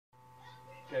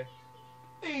Okay.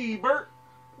 Hey, Bert,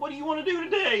 what do you want to do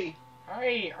today?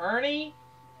 Hey, Ernie.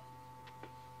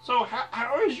 So,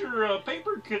 how is your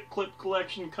paper clip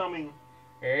collection coming?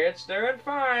 It's doing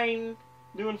fine.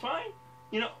 Doing fine?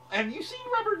 You know, have you seen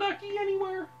Rubber Ducky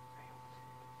anywhere?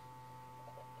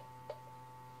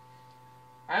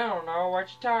 I don't know what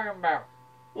you're talking about.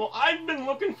 Well, I've been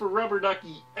looking for Rubber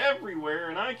Ducky everywhere,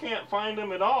 and I can't find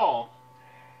him at all.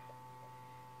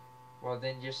 Well,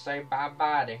 then just say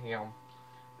bye-bye to him.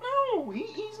 No,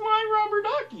 he's my Rubber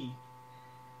Ducky.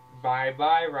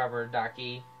 Bye-bye, Rubber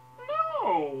Ducky.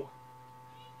 No.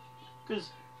 Cause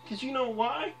you know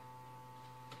why?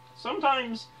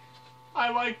 Sometimes I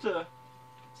like to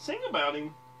sing about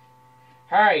him.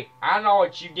 Hey, I know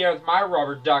what you did with my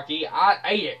Rubber Ducky. I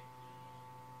ate it.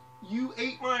 You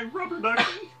ate my Rubber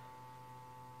Ducky?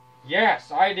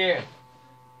 Yes, I did.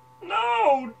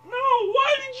 No,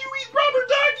 why did you eat Rubber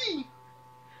Ducky?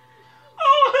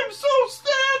 Oh, I'm so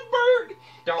sad, Bert.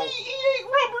 He ate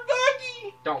Rubber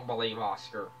Ducky. Don't believe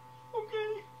Oscar.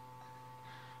 Okay.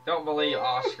 Don't believe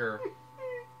Oscar.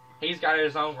 He's got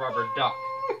his own rubber duck.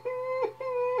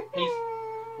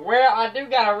 Well, I do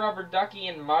got a Rubber Ducky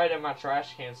in mud in my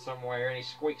trash can somewhere, and he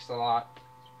squeaks a lot.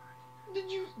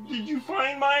 Did you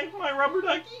find my Rubber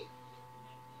Ducky?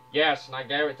 Yes, and I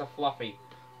gave it to Fluffy.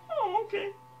 Oh,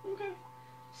 okay.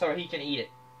 So he can eat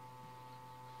it.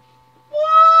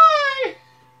 Why?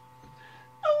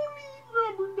 Don't eat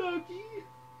Rubber Ducky.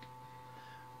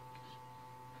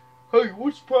 Hey,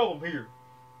 what's the problem here?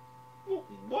 Well,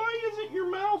 why isn't your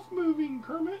mouth moving,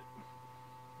 Kermit?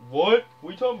 What? What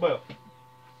are you talking about?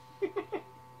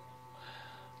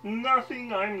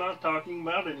 Nothing. I'm not talking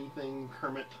about anything,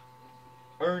 Kermit.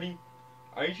 Ernie,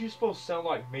 ain't you supposed to sound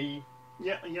like me?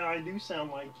 Yeah, I do sound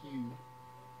like you.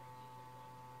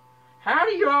 How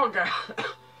do you all go?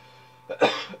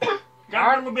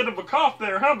 Got a little bit of a cough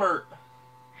there, huh, Bert?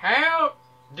 How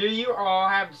do you all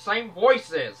have the same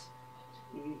voices?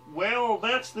 Well,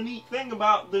 that's the neat thing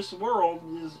about this world,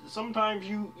 is sometimes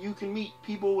you can meet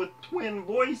people with twin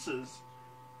voices.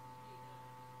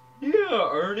 Yeah,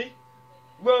 Ernie.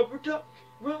 Rubber duck,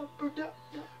 rubber duck.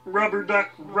 Rubber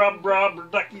duck, rubber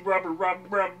ducky, rubber ducky,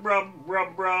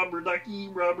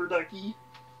 rubber ducky.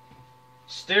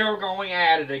 Still going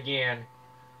at it again.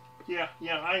 Yeah,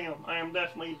 I am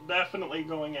definitely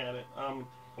going at it.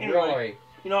 Anyway, Really?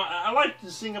 You know, I like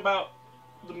to sing about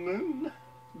the moon.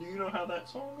 Do you know how that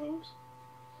song goes?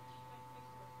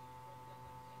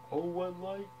 Oh, I'd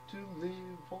like to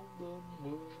live on the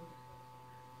moon,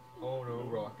 on a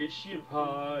rocket ship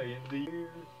high in the air.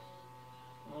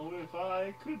 Oh, if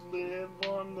I could live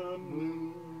on the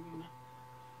moon.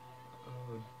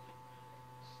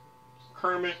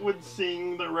 Kermit would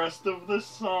sing the rest of the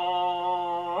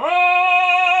song. So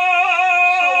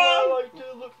I like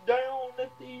to look down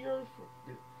at the earth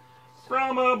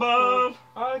from above.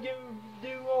 I can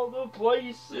do all the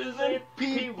places and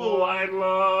people I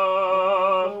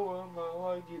love. Oh, I might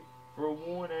like it for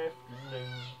one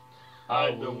afternoon.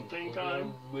 I don't think I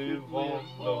live on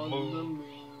the moon.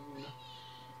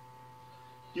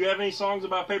 Do you have any songs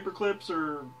about paper clips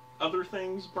or other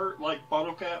things, Bert, like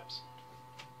bottle caps?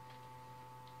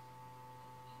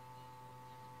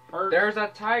 Bert? There's a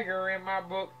tiger in my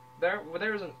book.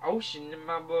 There's an ocean in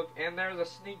my book, and there's a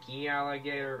sneaky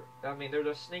alligator. There's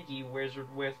a sneaky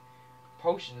wizard with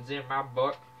potions in my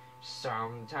book.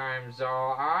 Sometimes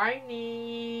all I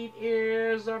need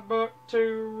is a book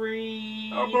to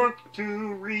read. A book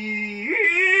to read.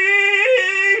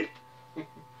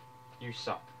 You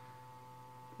suck.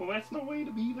 Well, that's no way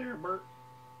to be there, Bert.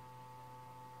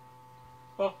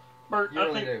 Well, Bert, You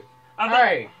really do.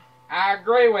 Hey, I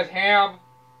agree with him.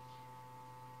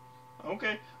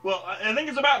 Okay. Well, I think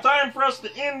it's about time for us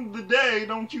to end the day.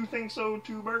 Don't you think so,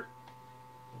 too, Bert?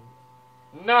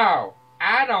 No,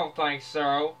 I don't think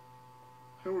so.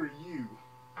 Who are you?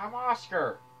 I'm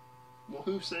Oscar. Well,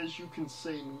 who says you can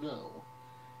say no?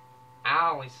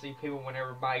 I only see people when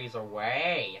everybody's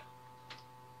away.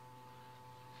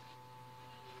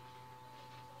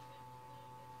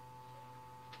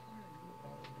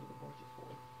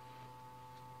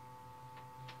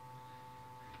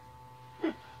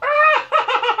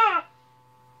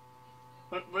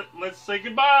 Let's say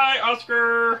goodbye,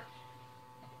 Oscar.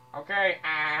 Okay.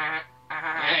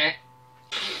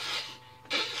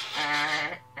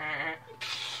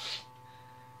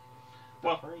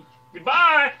 Well,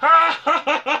 goodbye.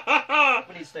 I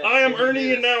am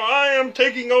Ernie, and now I am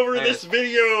taking over this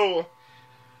video.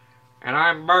 And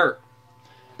I'm Bert.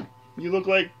 You look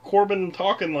like Corbin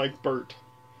talking like Bert.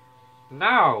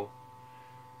 No.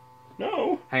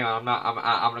 No. Hang on, I'm not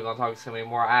gonna talk to him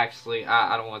anymore. Actually,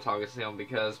 I don't want to talk to him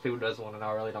because people doesn't want to know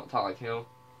I really don't talk like him.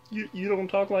 You don't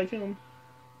talk like him.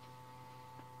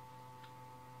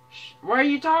 What are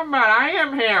you talking about? I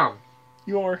am him.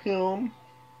 You are him.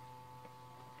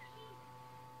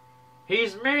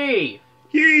 He's me.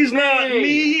 He's not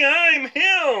me. I'm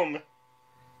him.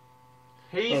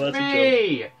 He's that's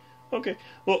me. Okay.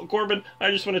 Well, Corbin,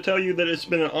 I just want to tell you that it's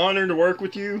been an honor to work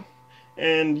with you,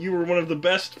 and you were one of the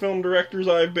best film directors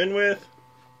I've been with.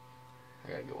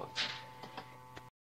 I gotta go on.